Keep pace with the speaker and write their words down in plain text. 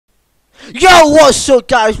Yo, what's up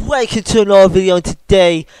guys, welcome to another video. And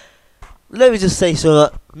today, let me just say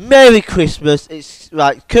something. Merry Christmas. It's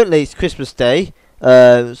right, currently it's Christmas Day.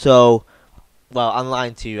 So well, I'm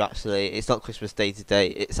lying to you actually, it's not Christmas Day today,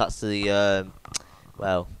 it's actually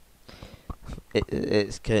well,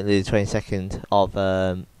 it's currently the 22nd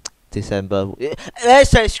of December. Let's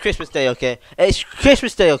say it's Christmas Day, okay? It's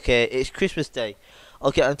Christmas Day, okay? It's Christmas Day.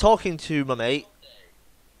 Okay, I'm talking to my mate.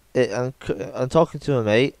 I'm talking to my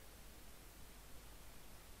mate.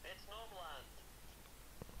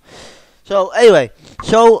 So anyway,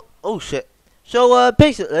 oh shit. So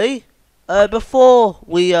basically, before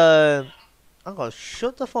we I'm gonna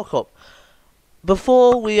shut the fuck up.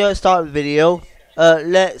 Before we start the video,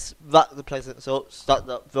 let's wrap the presents up. Start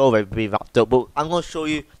the already be wrapped up, but I'm gonna show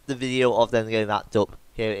you the video of them getting wrapped up.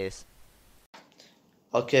 Here it is.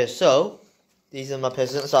 Okay, so these are my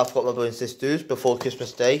presents I've got my brother and sisters before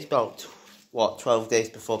Christmas Day. About what, 12 days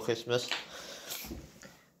before Christmas.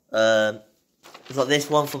 I've got this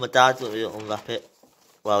one for my dad. Let me unwrap it.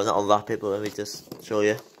 Well, not unwrap it, but let me just show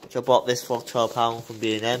you. So I bought this for £12 from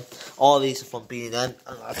B&M. All these are from B&M.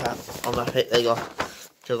 I can't unwrap it. There you go.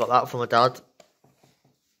 So I got that for my dad.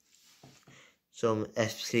 Some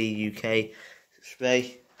FC UK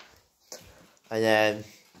spray. And then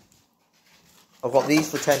I've got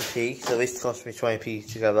these for 10p. So this cost me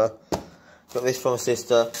 20p together. Got this for my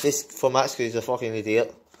sister. This for Max, who's a fucking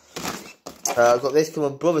idiot. I've got this for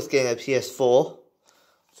my brother's getting a PS4.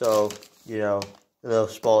 So, you know, a little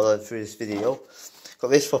spoiler through this video. Got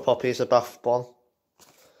this for Poppy, it's a bath bomb.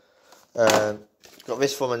 Got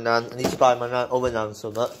this for my nan. I need to buy my other nan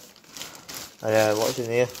something. And what's in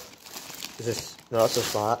here? Is this? No, that's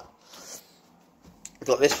just that. I've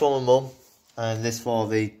got this for my mum. And this for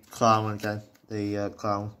the clown again. The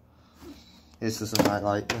clown. This for some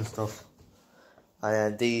nightlight and stuff.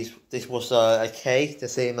 And this was a K, the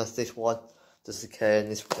same as this one. Just a K,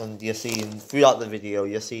 and this, and you're seeing throughout the video,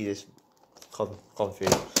 you'll see this come through.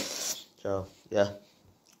 So yeah,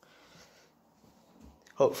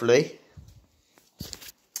 hopefully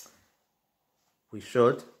we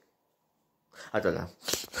should. I don't know.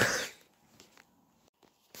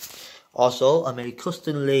 Also, I made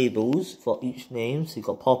custom labels for each name. So you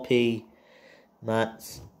got Poppy,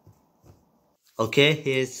 Matt. Okay,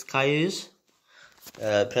 here's Caillou's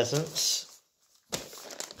presents.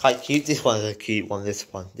 Quite cute. This one's a cute one.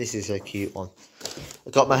 This is a cute one.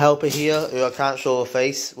 I've got my helper here who I can't show her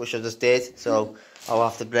face, which I just did, so I'll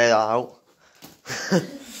have to blur that out.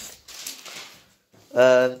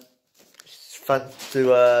 Thanks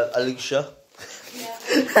to Alicia.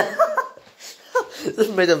 Yeah.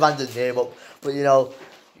 Just made a random name up, but you know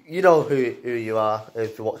who you are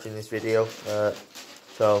if you're watching this video.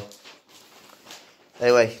 So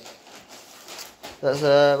anyway.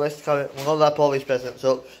 Let's carry. We're gonna wrap all these presents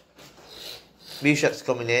up. Mishak's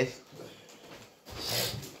coming in.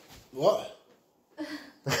 What?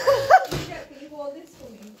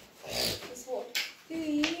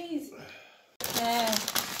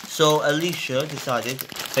 So Alicia decided,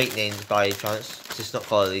 fake names by chance, it's not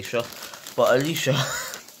called Alicia, but Alicia,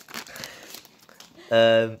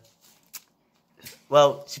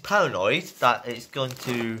 well, she's paranoid that it's going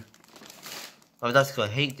to, my dad's going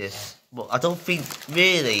to hate this. But I don't think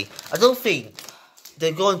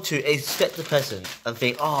they're going to expect the present and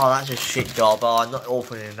think, oh, that's a shit job, oh, I'm not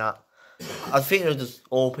opening that. I think they'll just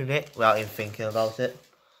open it without even thinking about it.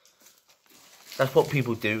 That's what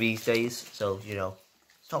people do these days, so, you know,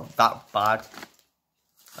 it's not that bad.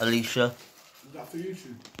 Alicia. Is that for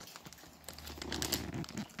YouTube?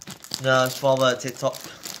 No, it's for TikTok.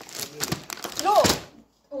 No!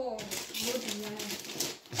 Oh,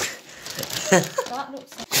 that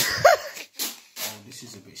looks like... This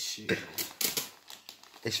is a bit shit.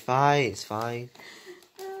 It's fine, it's fine.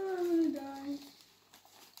 Oh, God.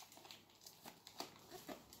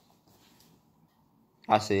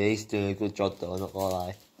 Actually, he's doing a good job though, I'm not gonna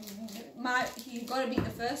lie. You've got to beat the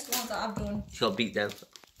first ones that I've done. He's gotta beat them.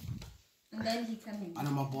 And then he can... I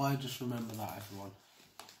know my boy, just remember that, everyone.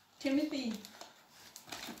 Timothy,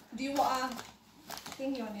 do you want a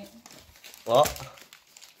thingy on it? What?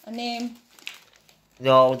 A name?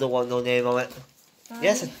 No, I don't want no name on it.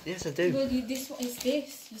 Yes, I do. Well, this one is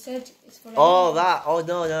this. You said it's for... Oh, anyone. that. Oh,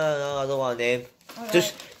 no, I don't want a name. All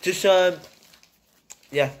Just,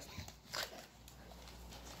 yeah.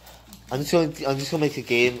 I'm just gonna make a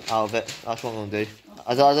game out of it. That's what I'm gonna do.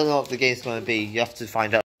 I don't know what the game's gonna be. You have to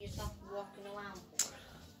find out.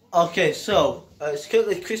 Okay, so it's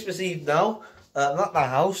currently Christmas Eve now. I'm at my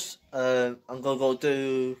house. I'm gonna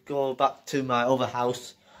go back to my other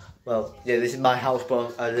house. Well, yeah, this is my house,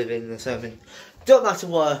 but I live in the same. Don't matter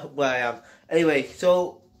where I am. Anyway,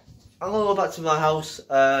 so I'm gonna go back to my house.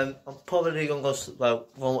 I'm probably gonna go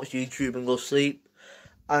watch YouTube and go sleep.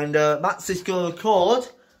 And Max is gonna record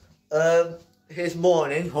his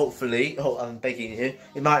morning. Hopefully, I'm begging you.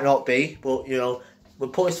 It might not be, but you know, we'll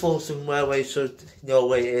put his phone somewhere where you should know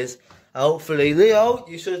where it is. And hopefully, Leo,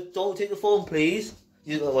 you should don't take the phone, please.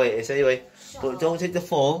 You know where it is anyway. But don't take the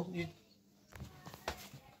phone. You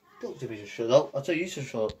don't tell me to shut up. I tell you to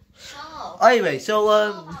shut up. Anyway, so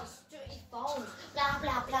Blah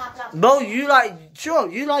blah blah blah. no, you like to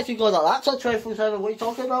go on that laptop 24/7. What are you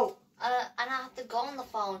talking about? And I have to go on the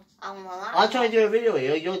phone. I'm on that. I'm trying to do a video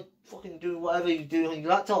here. You're fucking do whatever you do on your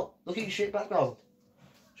laptop. Look at your shit background.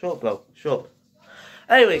 Shut up, bro. Shut up.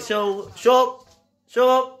 Anyway, so shut up. Shut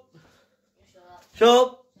up. Shut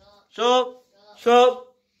up. Shut up. Shut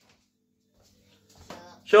up.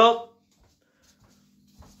 Shut up.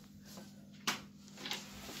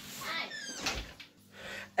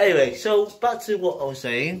 Anyway, so back to what I was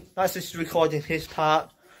saying. Max is recording his part.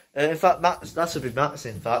 In fact, Max, that should be Max.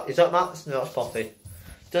 In fact, is that Max? No, that's Poppy.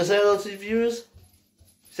 Does say hello to the viewers?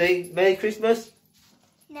 Say Merry Christmas.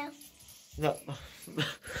 No. No.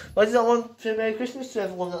 Why does that want to say Merry Christmas to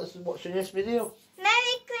everyone that's watching this video?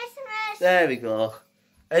 Merry Christmas. There we go.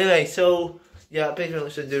 Anyway, so yeah, basically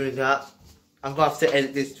much for doing that. I'm gonna have to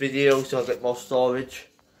edit this video so I get more storage.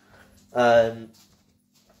 So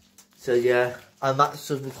yeah, and Max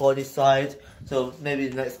has recorded his side. So maybe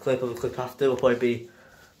the next clip or the clip after will probably be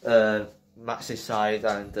Max's side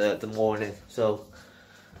and the morning. So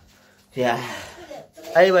yeah.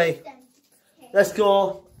 Anyway, let's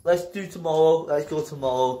go. Let's do tomorrow. Let's go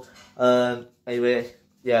tomorrow. Anyway,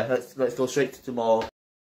 yeah. Let's go straight to tomorrow.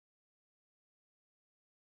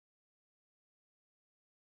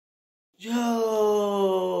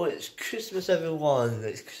 Yo, it's Christmas, everyone.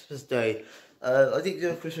 It's Christmas Day. I didn't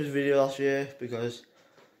do a Christmas video last year because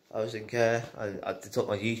I was in care. I took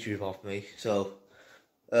my YouTube off me. So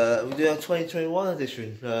we're doing a 2021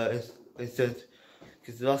 edition instead,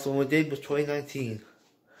 because the last one we did was 2019.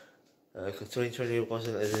 Because 2020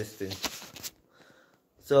 wasn't existing.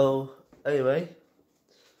 So anyway,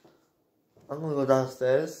 I'm gonna go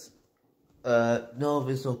downstairs. No,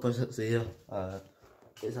 there's no presents here.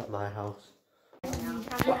 It's at my house.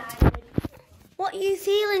 What are you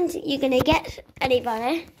feeling you're going to get,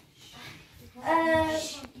 anybody?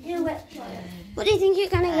 What do you think you're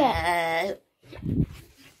going to get?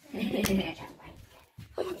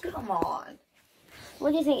 Come on.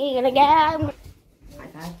 What do you think you're going to get?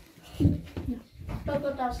 Okay. Don't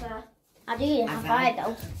go downstairs. I do you have five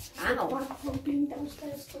though.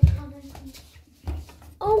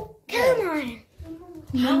 Oh, come on.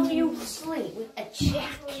 How do you sleep with a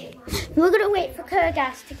jacket? We're going to wait for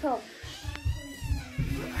Kurgas to come.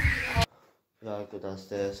 Yeah, I'll go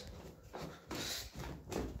downstairs.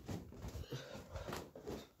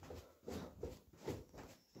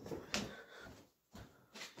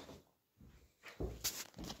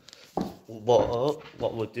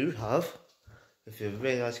 What we do have is a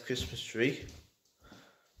very nice Christmas tree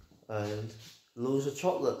and loads of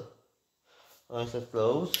chocolate. I said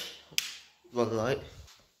those. One light.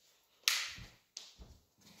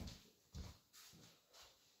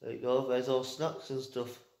 There you go, there's all snacks and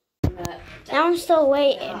stuff. Now I'm still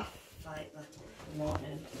waiting. Go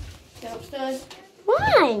upstairs.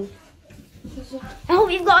 Why? I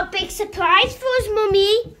hope you've got a big surprise for us,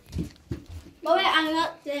 Mummy. Oh wait, I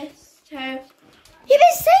got this too. You've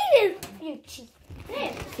been saying it. You cheat.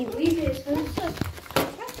 You leave it.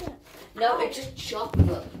 No, it's just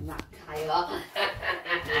chocolate, not Kaya.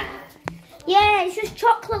 Yeah, it's just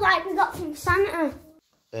chocolate like we got from Santa.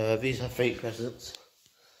 These are fake presents.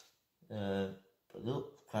 But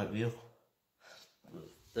look, quite real.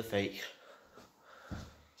 They're fake.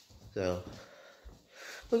 So,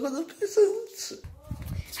 look at the presents.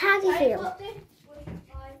 How do you feel?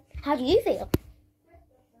 How do you feel?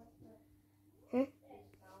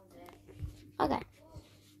 Okay.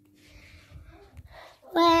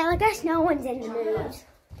 Well, I guess no one's in the mood.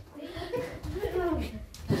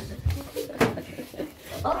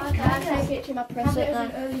 Oh, can I take a picture of my present there?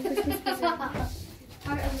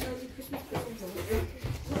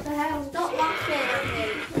 What the hell? Stop laughing at me.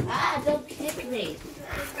 Ah, don't kick me.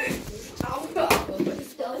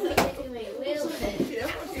 Don't kick me, will you?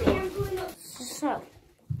 So,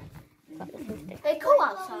 They go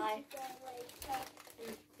outside.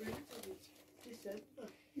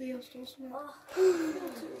 Leo's still small.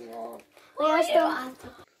 we are still.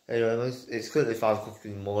 Anyway, it's currently 5 o'clock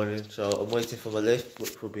in the morning, so I'm waiting for my lift,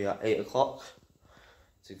 which will be at 8 o'clock,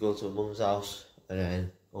 to go to my mum's house and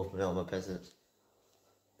then open out my presents.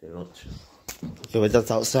 Pretty much. Okay, my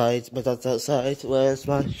dad's outside. Where's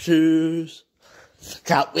my shoes?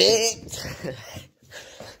 Can't wait.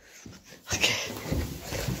 Okay.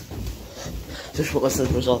 Just put my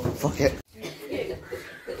slippers on. Fuck it.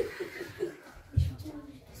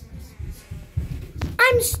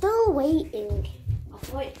 I'm still waiting.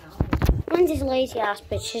 When's this lazy ass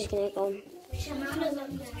bitch is gonna go?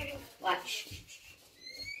 Watch.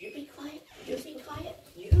 You be quiet. You be quiet.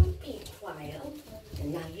 You be quiet.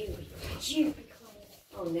 And now you be quiet. You be quiet.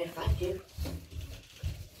 Oh, and then if I do.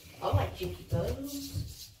 All right, cheeky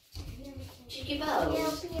bones. Cheeky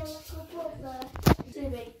bones.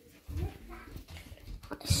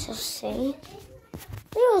 Let's just see.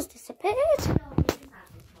 Wheels disappeared.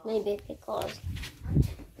 Maybe because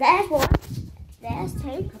there's one, there's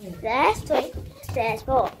two, there's three, there's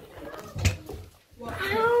four.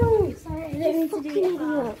 Ow! Sorry, I didn't mean to do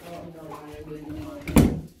that.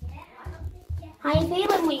 How you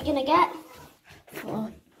feeling? What you gonna get? A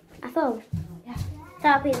phone. Yeah.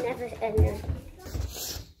 That'll be never ending.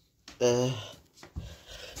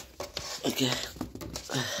 Okay.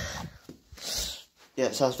 Yeah,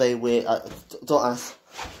 it sounds very weird. Don't ask.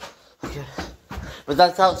 Okay. But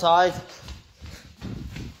that's outside.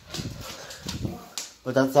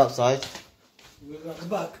 But that's outside. We're at the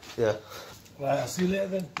back. Yeah. Right, I'll see you later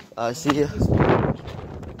then. I see you.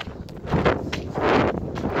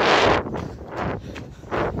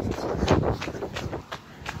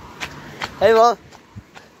 Hey, Ron.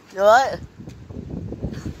 You alright?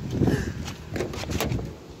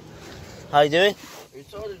 How you doing? Are you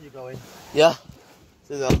told you're going? Yeah.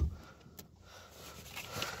 Don't know.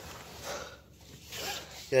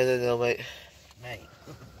 Yeah, I don't know, mate. Mate.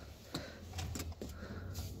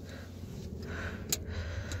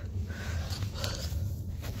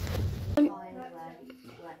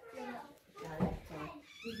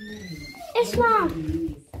 Ismail!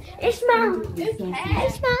 Ismail!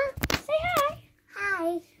 Ismail! Say hi! Hi!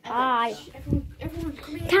 Hi!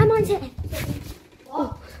 Come on, sit.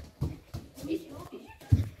 Oh.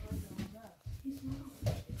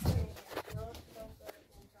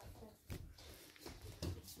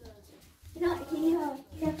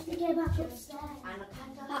 You have to get back upstairs.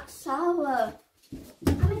 That's sour.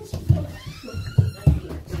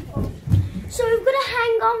 So we've got to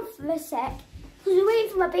hang on for a sec, because we're waiting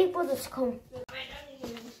for my big brother to come.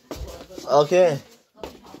 Okay.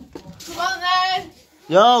 Come on then.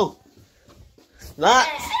 Yo! Matt!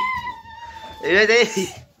 Are you ready?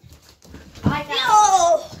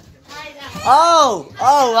 Oh!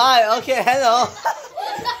 Oh, right, okay, hello.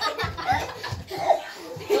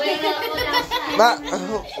 Matt,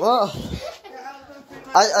 what?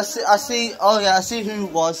 I see, oh yeah, I see who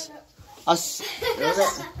it was.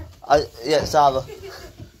 Yeah, Sarah.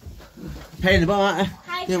 Hey, the bar.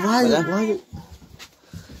 Yeah, why?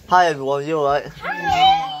 Hi everyone, you alright?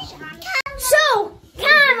 So,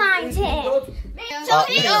 Caroline's here.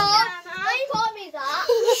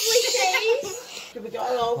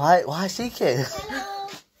 Why is he kid? Santa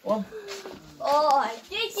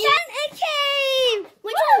came!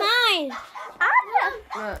 Which is mine?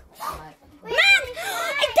 Man,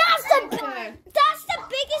 that's the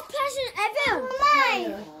biggest present ever.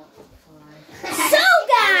 Mine. So,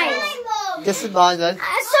 guys. Guess it's mine then.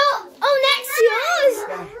 Next yours.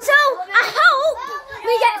 So, I hope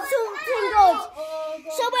we get something good.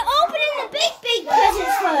 So, we're opening the big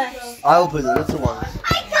presents first. I opened the little one.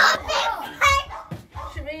 I got big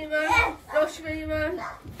Shamima. Go Shamima.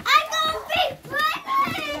 I got a big present.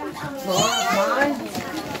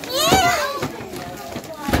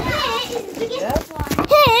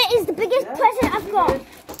 Here is the biggest present I've got.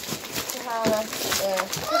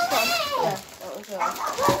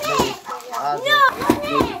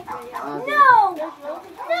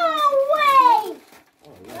 No way!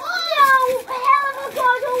 No hell of a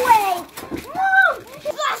god away! Mom!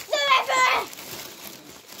 Blaster ever!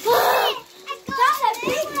 That's a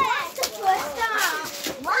big blaster first.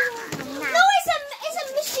 No, it's a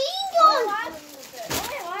machine gun!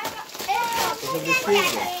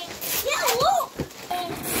 Yeah, look!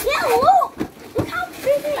 Yeah, look! Look how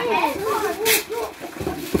big it is!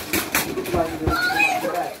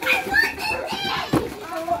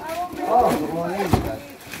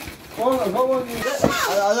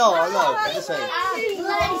 I know, I'm just saying.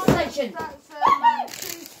 PlayStation.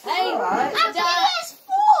 Hey,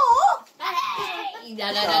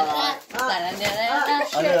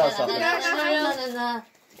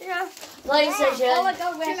 PlayStation. Oh my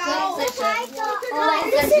God, we're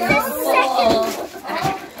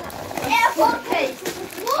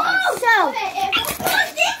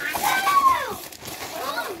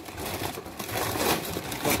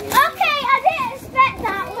Okay, I didn't expect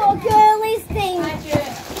that little girlies thing.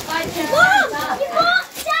 Whoa, you bought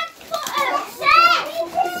 10 foot of set.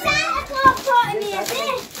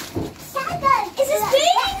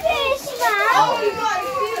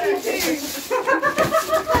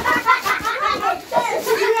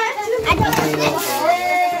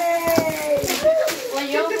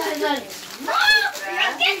 present.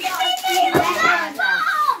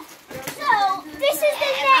 So, this is the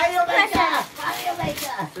next present.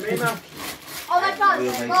 Oh, that's not.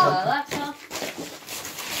 We'll make Oh, that's all.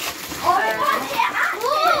 Oh,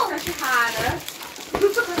 Such a harder.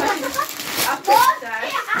 I've put that.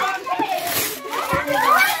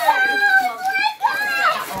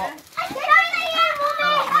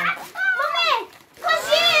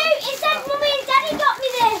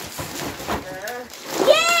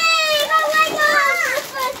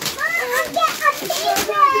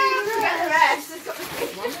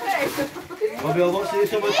 Bobby, what's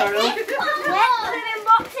this on my channel? I'm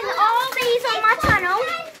unboxing all these on my channel.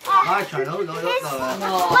 My channel? No, Well, no.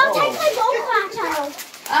 technically both of our channels.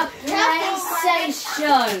 A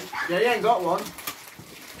PlayStation. Yeah, you ain't got one.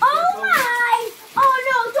 Oh my! Oh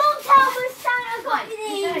no, don't tell me Santa got me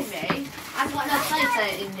You telling these. me? I've got no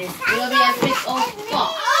PlayStation in this. Will be a big old box.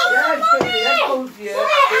 Yeah, it's got the headphones, yeah.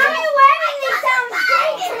 Wait, I'm wearing this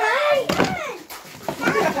downstairs tonight.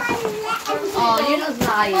 Oh, you're not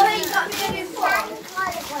lying. So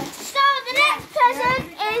the next present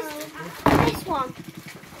is this one.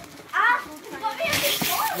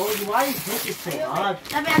 Why is this so hard?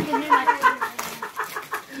 Let me have to do my...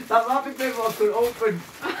 That rabbit bit was could open.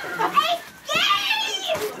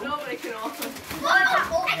 Nobody can open. What?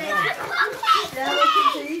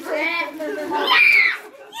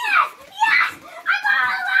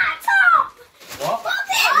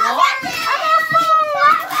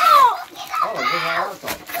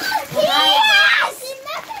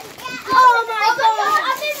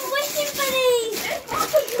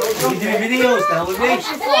 You doing videos now with me?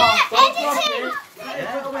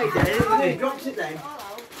 He drops it down.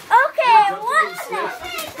 Okay, what's next?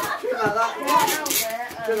 Turn like that.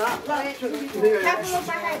 Turn that. Careful of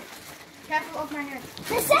my head. Careful of my head.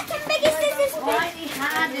 The second biggest is this big. Why is it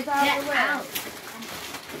hard to get out?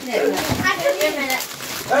 I just Wait a minute.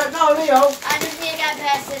 No, Leo. I just need to get a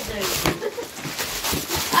pair of scissors.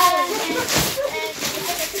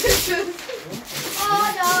 Oh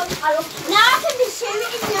no. Now I can be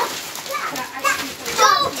shooting you.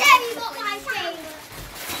 Don't tell me what my face.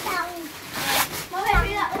 Mom,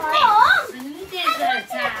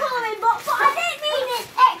 colouring book, but I didn't mean it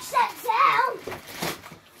XXL.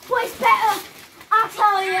 But it's better. I'll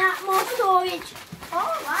tell you that, more storage. Oh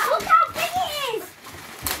wow. Look how big it is.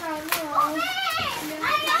 I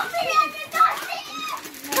opened it and not it.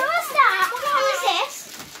 Who is that? Who is this?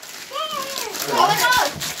 Oh my god.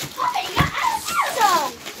 Papa, you got a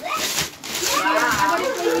pencil.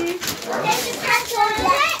 This is pencil.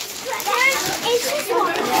 Is this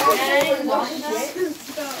one?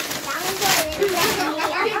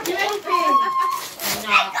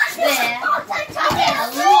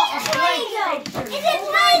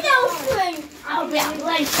 I'll be a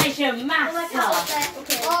PlayStation master.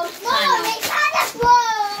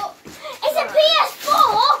 It's a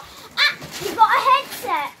PS4. You've got a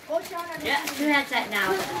headset. Yeah, two headset now.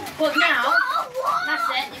 But now, that's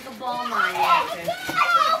it, you can borrow mine.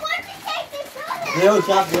 Leo,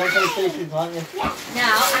 Jack, you're on PlayStation, can't you?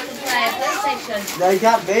 Now, I can play a PlayStation. No, you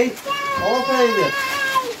can't be. I won't play with you.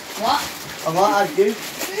 What? I might ask you.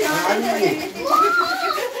 I'm you.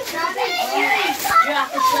 You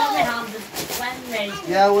have to show me how to when me.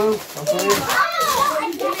 Yeah, I will. I'll show you.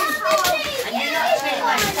 And you're not saying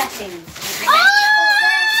my settings. I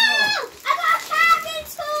got a carving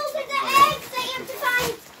tool with the eggs that you have to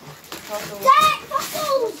find. Dead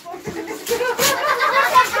fossils.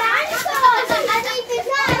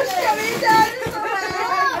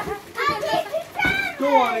 Go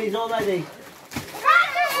on, he's already.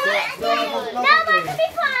 Now I can be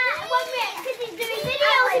quiet 1 minute because he's doing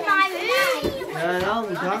videos in my room. Yeah, no,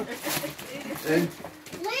 we can.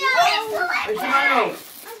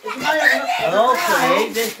 And also,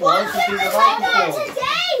 this one should be the microphone.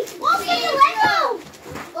 Today, what's in the Lego?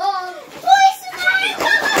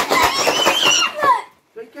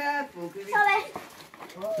 Be careful, because he's Sorry.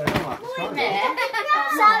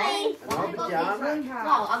 Sorry. pajamas.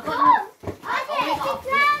 No, I've got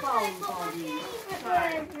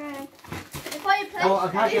Oh, I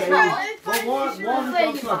can't get it. But one box of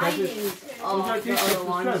it.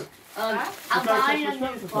 I'm buying a new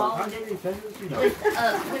phone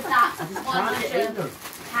with that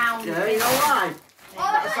 £100 Yeah, you know why?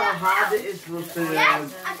 That's how hard it is for us to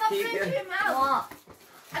keep you. What?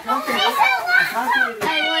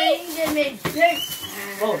 Hey,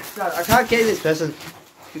 oh, Dad, I can't get this present.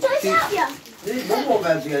 Shall I help you? These one more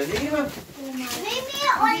beds again, either. Maybe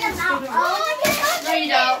it on the mouth. Oh, No, you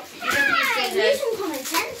don't. You don't need use scissors. some common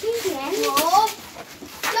sense, you can.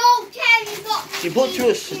 Don't tell you got She put through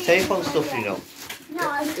a tape on stuff, you know.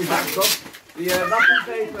 No. Is that stuff? The wrapping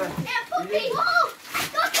paper. Puppy! Oh, I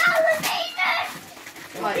got Halloween!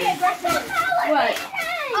 Wait.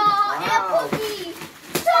 Oh, Wow. puppy!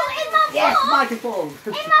 So in my Yes, book, microphone.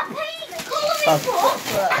 in my paint colouring book,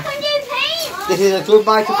 I can do paint. This is a good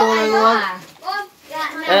microphone, everyone.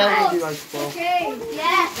 Easy microphone.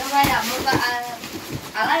 Yeah. Don't like that, but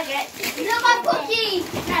I like it. Look, my puppy.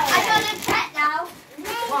 I got a pet now.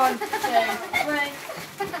 1, 2, 3.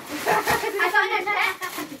 I got a pet.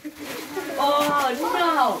 Oh,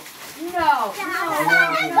 no. No. I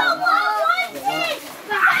got one wanted.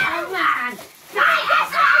 Oh, man. Right, guess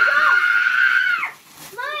what I got?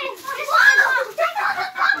 Mine. Guess what I got? I got the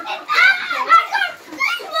pumpkin. I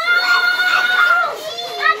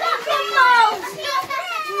got Gizmos.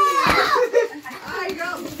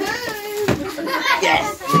 Yes.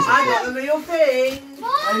 I got the real thing.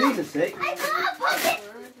 Mom, I need a stick. I got a pumpkin.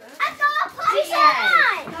 I got a pumpkin.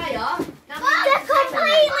 They're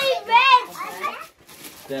completely red.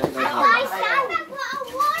 I stand up what I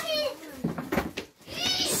wanted.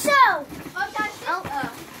 So, I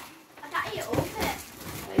can't eat all of it.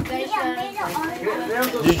 Yeah, I made it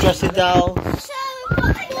on. You dress it down. So,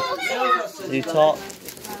 what I You talk.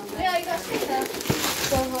 Yeah, you got scissors.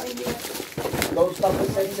 Don't stop and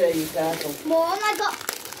say you careful. Mom, I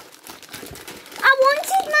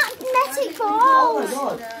wanted magnetic Oh my balls.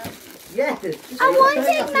 god. Yes. I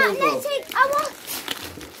wanted magnetic. I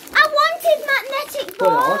wanted magnetic Put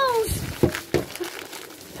it on. balls.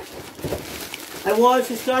 I want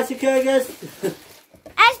to start to Kurgas.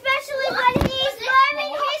 Especially when he's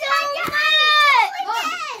wearing his own hat.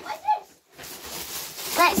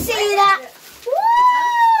 Let's see that. Woo!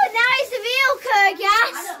 Now it's the real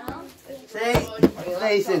Kurgas. See?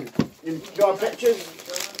 Mason, you draw pictures?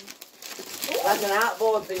 Like an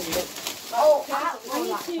artboard thing. Oh, I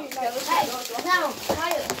need to. Hey, now,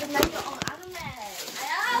 quiet. Just make it on anime.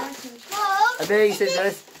 Mom, Amazing,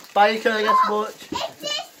 guys. Buy your Kurgas much. is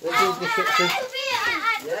this? This is the description.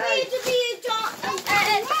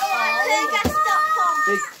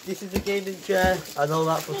 This is the gaming chair. I know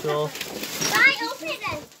that for sure. Right, open it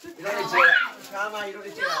then. You don't need to Karma, you don't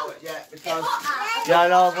need to get out yet because Yeah, I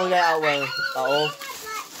know. We'll get out well at all.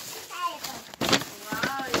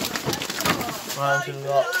 Right, so we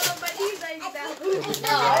got.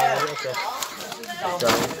 So,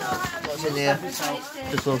 what's in here?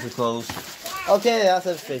 Just loads of clothes. Okay, that's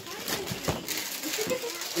everything.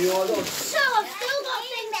 you all done. So I've still got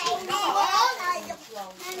things to do.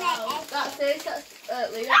 That's it.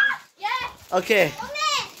 That's Leo. Yeah. Okay. Mummy,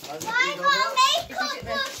 why got makeup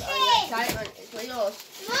brushes? Excitement. It's Leo's.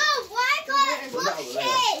 Mum, why got brushes?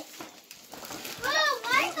 Mum,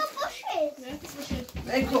 why got brushes?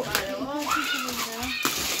 Makeup.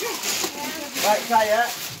 Right, try it.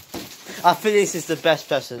 I think this is the best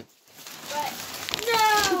present.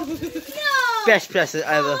 No. No. Best present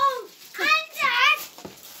ever. Mum, and Dad,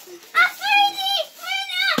 I found these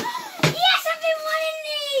winner. Yes, I've been wanting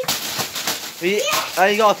these. And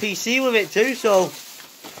you got a PC with it too, so.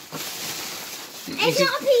 It's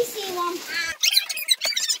not a PC one.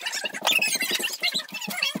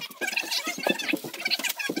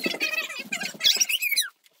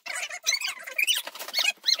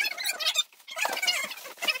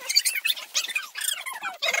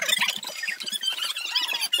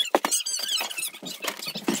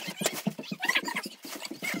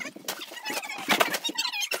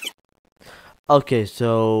 Okay,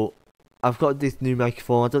 so I've got this new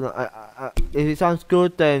microphone. I don't know. If it sounds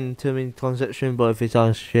good, then tell me in the comment section. But if it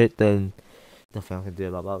sounds shit, then nothing I can do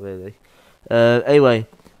about that really. Anyway,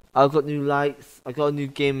 I've got new lights. I got a new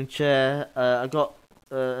gaming chair. I got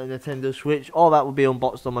a Nintendo Switch. All that will be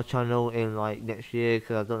unboxed on my channel in like next year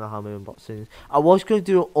because I don't know how many unboxings. I was going to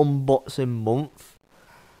do an unboxing month,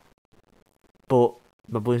 but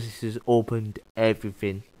my brother and sisters opened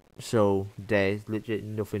everything, so there's literally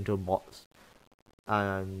nothing to unbox.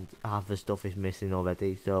 And half the stuff is missing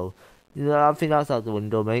already, so you know, I think that's out the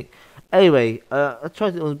window, mate. Anyway, I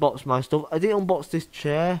tried to unbox my stuff. I didn't unbox this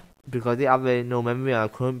chair because I didn't have no memory and I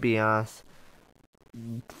couldn't be asked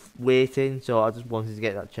waiting, so I just wanted to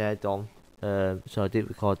get that chair done. So I didn't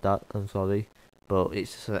record that, I'm sorry, but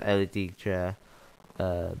it's just an LED chair.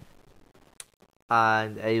 And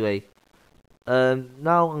anyway,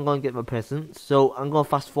 now I'm going to get my presents, so I'm going to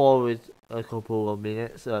fast forward a couple of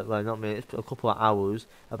minutes, well not minutes, but a couple of hours,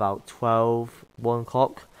 about 1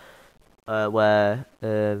 o'clock, where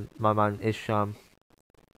my man Isham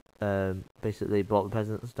basically brought the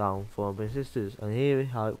presents down for my sisters, and here is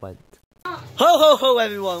how it went. Ho ho ho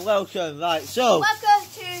everyone, welcome, right, so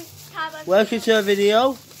welcome to a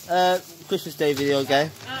video, Christmas Day video again.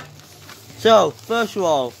 So, first of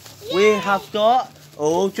all, we have got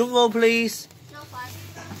Oh, drum roll, please.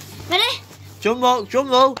 Ready? Drum roll, drum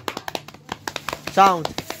roll. Sound.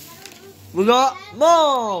 We got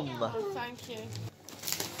Mum. Thank you.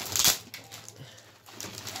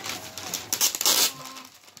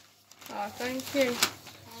 Oh, thank you.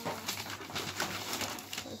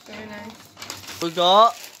 That's very nice. We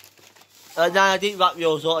got. Nan, I didn't wrap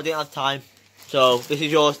yours up. I didn't have time. So this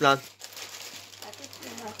is yours, Nan.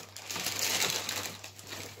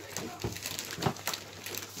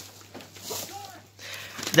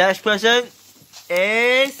 Next present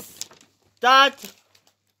is Dad.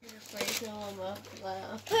 Just leave it all up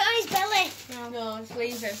there. Put it on his belly. No, just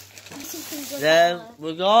leave it. Then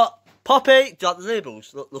we got Poppy. Got the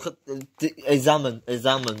labels. Look at examine.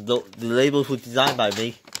 Look, the labels were designed by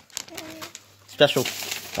me. Special.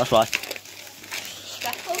 That's why.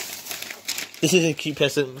 Speckle. This is a cute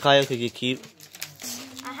present, Kaya, because you're cute.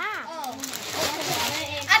 Aha. Oh.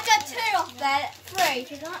 I've got 2 off there. 3.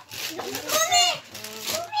 You got? Mummy!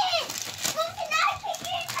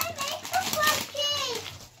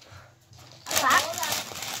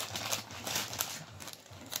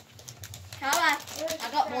 I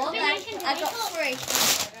got more than I got 3.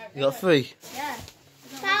 You got 3. Yeah.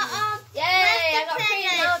 Yay! I got 3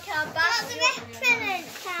 now. Count back. The next present.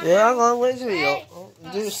 Yeah, hang on, where's the video?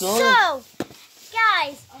 Do it slowly. So,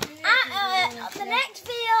 guys, the next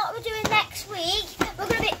video that we're doing next week, we're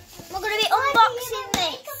gonna be unboxing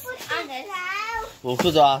this. Well,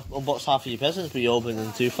 could I unbox half of your presents, but you opened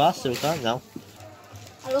them too fast, so we can't now.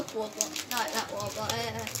 I love Warbot. Not that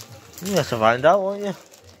Warbot. You have to find out, won't you?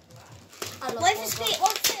 I love What Warbot.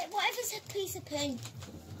 if it's a piece of poo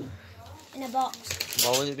in a box?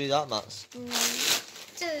 Why would it be that, Mats?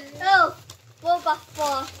 Oh, Warbot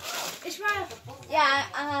 4. It's right. Yeah,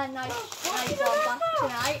 nice Warbot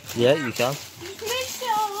tonight. Yeah, you can. Mix it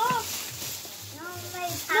all up.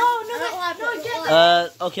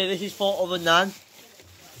 Okay, this is for other Nan.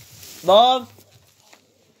 Mom!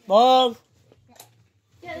 Mom!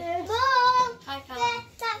 Hi, Callum.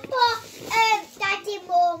 That's for Daddy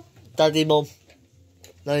Mum. Daddy, Mum.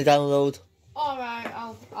 Nanny download. Alright,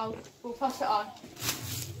 we'll pass it on.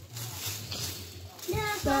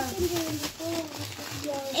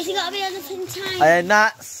 Is it got to be anything tiny? And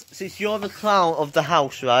Nats, since you're the clown of the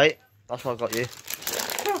house, right? That's what I got you.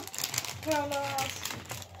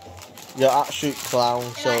 You're absolute clown,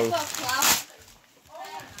 so...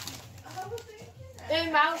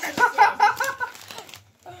 Who mouse is this?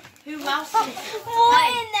 Who mouse is this? What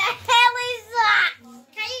in the hell is that?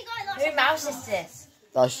 Who mouse is this?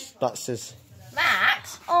 That's Max's.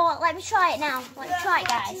 Max? Oh, let me try it now. Let me try it,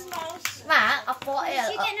 guys. Max, I thought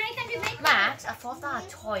it. Max, I thought that had a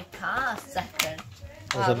toy car. Second.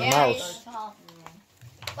 There's a mouse.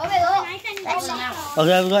 Let's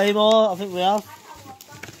Okay, have we got any more? I think we have.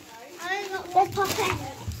 Let's pop it.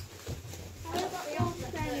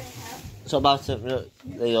 So about it.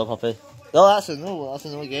 There you go, Poppy. No, that's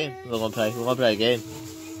another game. We're gonna play a game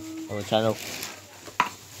on the channel.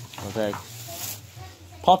 Okay.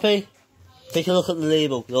 Poppy, take a look at the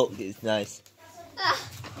label. Look, it's nice.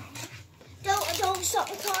 Don't stop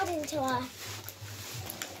recording till I.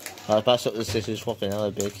 I'll pass up the scissors. Fucking hell,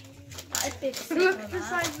 they're big. That is big.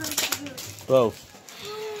 Bro,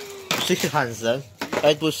 stick your hands then.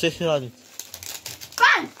 Edward, stick your hands.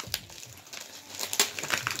 Bang!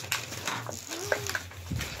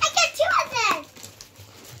 I get 2 of them.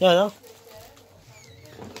 Yeah, I know.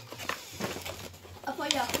 I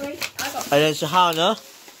thought you had 3. I got And then Shahana,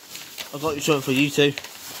 I've got you something for you too.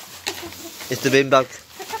 It's the bin bag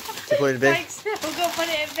to put in the bin. Thanks. We'll go put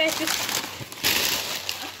it in bin.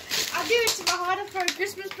 I knew it's my harder for a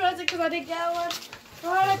Christmas present because I didn't get one.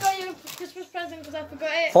 Why I got you a Christmas present because I forgot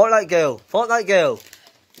it. Fortnite girl. Fortnite girl.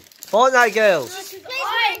 Fortnite girl. I'm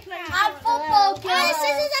football girl. Oh, the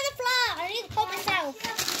scissors on the floor. I need to put myself.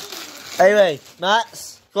 Anyway,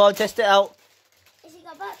 Mats, go on, test it out. Has it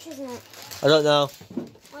got batteries in it? I don't know.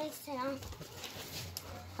 What is it on?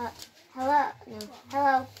 Hello? No.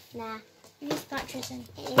 Hello? Nah. Use batteries in.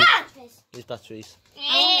 Batteries. These batteries.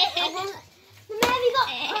 I want... Maybe got...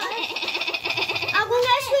 I want to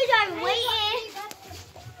get a screwdriver. Wait here.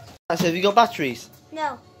 I said, have you got batteries?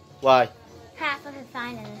 No. Why? Can't fucking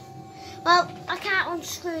find any. Well, I can't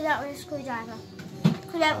unscrew that with a screwdriver.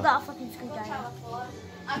 Because I haven't got a fucking screwdriver.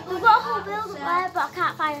 We've got a whole build up there, but I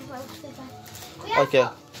can't find a fucking screwdriver. Okay.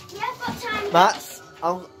 We have got time. Mats,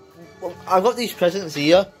 I've got these presents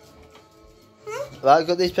here. Right, I've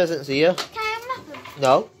got these presents here. Can I unwrap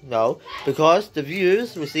them? No. Because the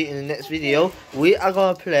viewers will see in the next video, we are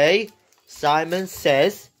going to play Simon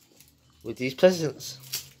Says with these presents.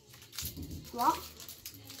 What?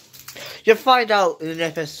 You'll find out in the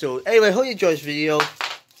next episode. Anyway, hope you enjoyed this video.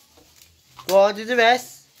 Go on, do the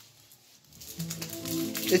rest.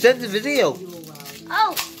 Let's end the video.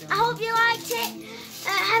 Oh, I hope you liked it.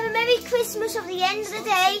 Have a Merry Christmas at the end of the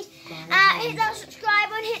day. Hit that subscribe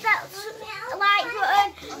button, hit that like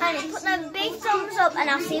button, and put them big thumbs up, and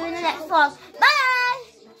I'll see you in the next vlog. Bye!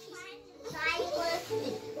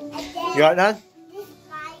 You right, Nan?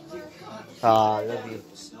 Ah, I love you.